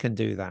machine can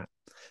do that.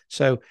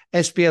 So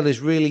SBL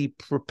is really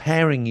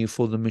preparing you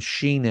for the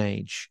machine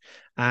age.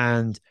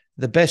 And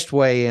the best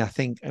way, I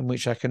think, in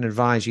which I can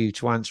advise you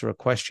to answer a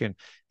question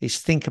is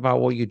think about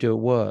what you do at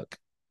work.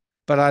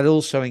 But I'd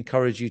also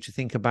encourage you to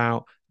think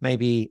about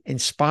maybe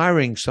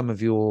inspiring some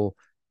of your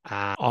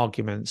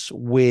arguments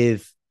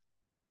with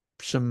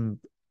some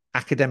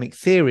academic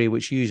theory,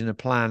 which you use in a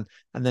plan,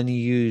 and then you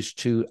use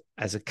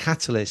as a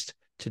catalyst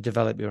to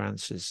develop your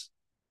answers.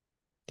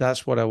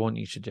 That's what I want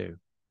you to do.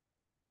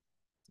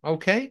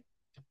 Okay.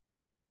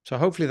 So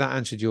hopefully that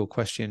answered your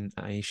question,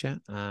 Aisha.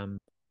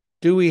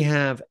 Do we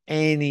have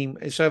any?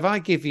 So if I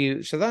give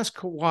you, so that's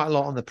quite a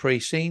lot on the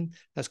pre-scene.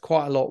 That's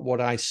quite a lot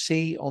what I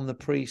see on the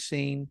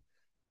pre-scene,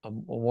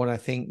 or what I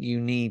think you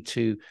need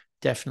to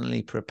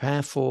definitely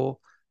prepare for.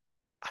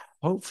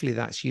 Hopefully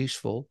that's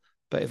useful.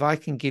 But if I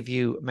can give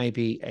you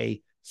maybe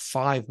a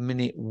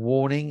 5-minute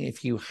warning,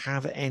 if you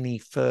have any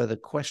further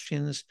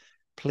questions,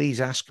 please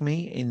ask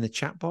me in the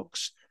chat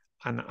box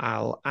and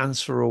I'll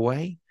answer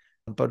away.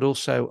 but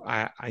also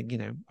I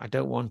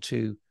don't want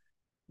to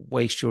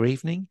waste your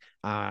evening.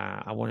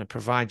 I want to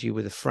provide you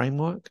with a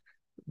framework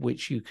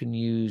which you can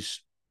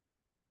use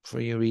for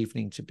your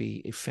evening to be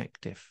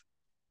effective.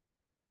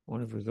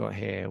 What have we got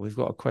here? We've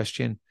got a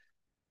question.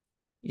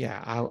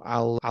 Yeah,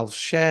 I'll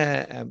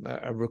share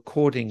a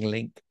recording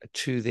link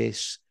to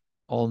this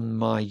on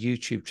my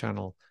YouTube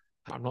channel.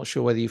 I'm not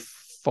sure whether you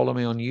follow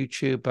me on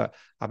YouTube, but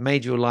I've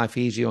made your life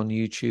easy on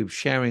YouTube,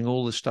 sharing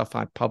all the stuff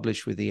I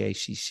publish with the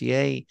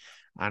ACCA,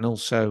 and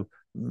also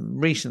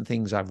recent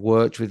things I've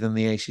worked with in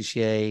the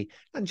ACCA,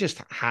 and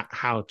just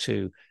how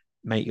to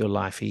make your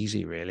life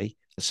easy, really.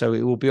 So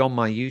it will be on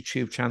my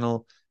YouTube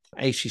channel,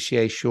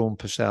 ACCA Sean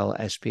Purcell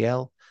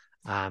SBL.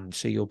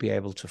 So you'll be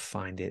able to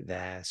find it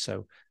there.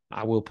 So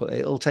I will put,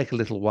 it'll take a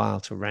little while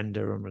to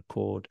render and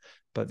record,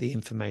 but the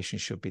information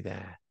should be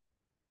there.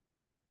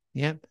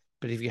 Yeah.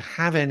 But if you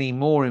have any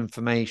more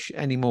information,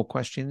 any more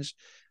questions,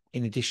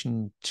 in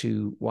addition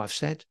to what I've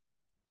said,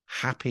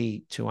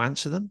 happy to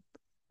answer them.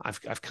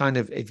 I've kind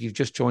of, if you're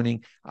just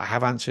joining, I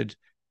have answered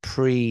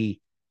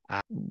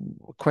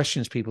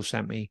questions people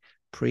sent me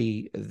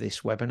pre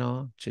this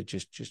webinar to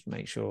just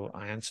make sure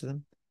I answer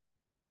them.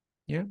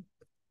 Yeah.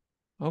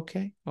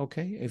 Okay.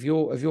 If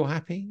you're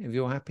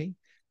happy,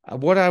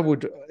 what I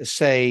would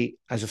say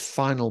as a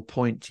final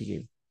point to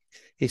you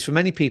is, for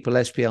many people,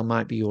 SBL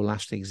might be your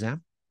last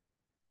exam.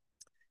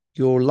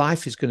 Your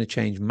life is going to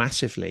change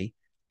massively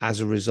as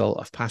a result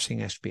of passing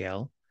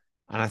SBL.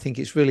 And I think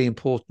it's really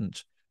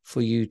important for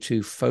you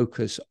to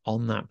focus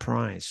on that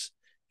prize.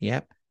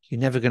 Yep. You're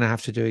never going to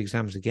have to do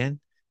exams again.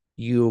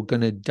 You're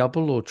going to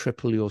double or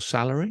triple your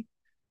salary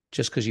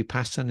just because you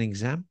passed an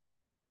exam.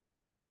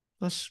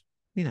 That's,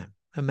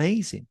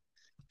 amazing.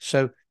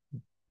 So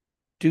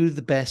do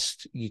the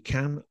best you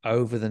can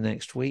over the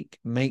next week.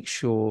 Make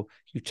sure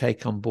you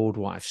take on board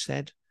what I've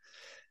said.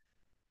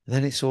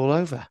 Then it's all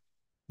over.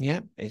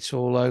 Yeah, it's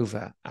all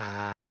over.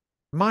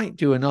 Might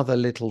do another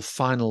little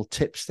final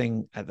tips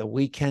thing at the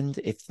weekend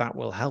if that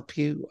will help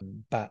you.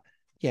 But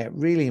yeah,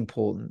 really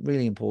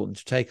important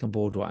to take on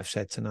board what I've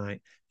said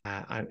tonight.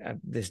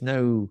 There's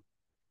no,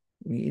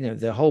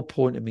 the whole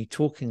point of me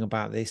talking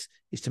about this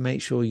is to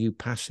make sure you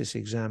pass this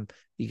exam,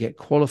 you get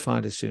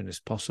qualified as soon as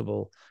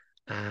possible,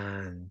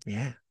 and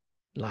yeah,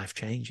 life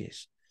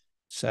changes.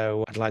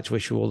 So I'd like to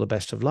wish you all the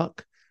best of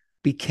luck.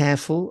 Be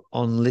careful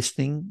on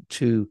listening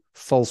to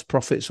false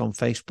prophets on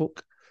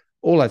Facebook.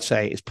 All I'd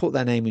say is put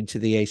their name into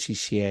the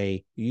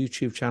ACCA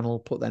YouTube channel,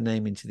 put their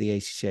name into the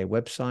ACCA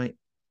website.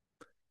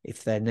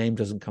 If their name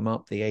doesn't come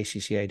up, the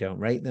ACCA don't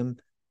rate them.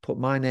 Put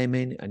my name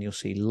in and you'll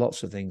see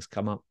lots of things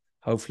come up.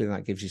 Hopefully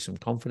that gives you some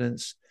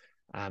confidence.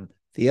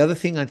 The other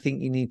thing I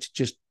think you need to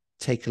just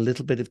take a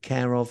little bit of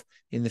care of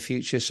in the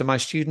future. So my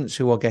students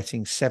who are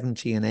getting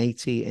 70 and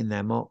 80 in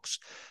their mocks,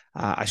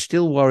 I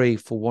still worry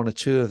for one or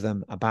two of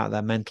them about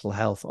their mental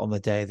health on the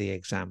day of the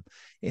exam,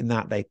 in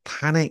that they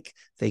panic,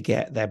 they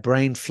get their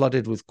brain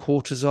flooded with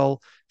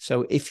cortisol.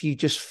 So if you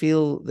just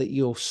feel that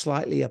you're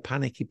slightly a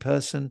panicky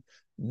person,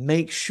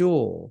 make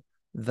sure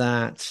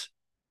that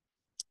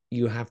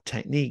you have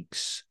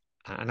techniques,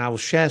 and I will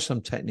share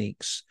some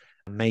techniques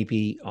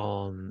maybe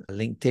on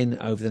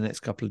LinkedIn over the next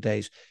couple of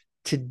days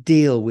to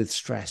deal with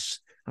stress.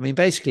 I mean,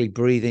 basically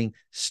breathing,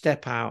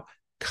 step out,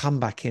 come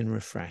back in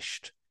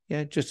refreshed.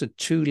 Yeah, just a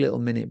 2 little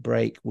minute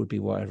break would be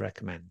what I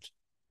recommend.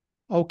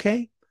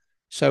 Okay,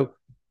 so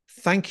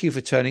thank you for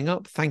turning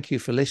up. Thank you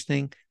for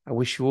listening. I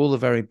wish you all the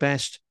very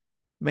best.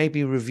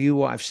 Maybe review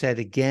what I've said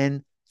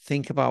again.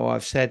 Think about what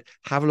I've said.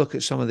 Have a look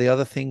at some of the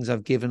other things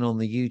I've given on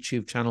the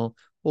YouTube channel.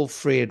 All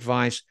free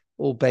advice,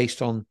 all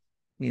based on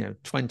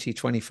 20,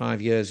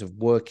 25 years of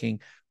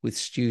working with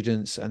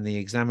students and the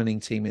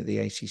examining team at the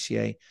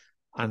ACCA.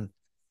 And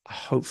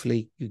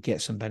hopefully you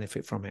get some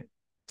benefit from it.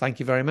 Thank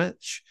you very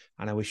much,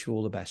 and I wish you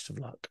all the best of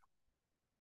luck.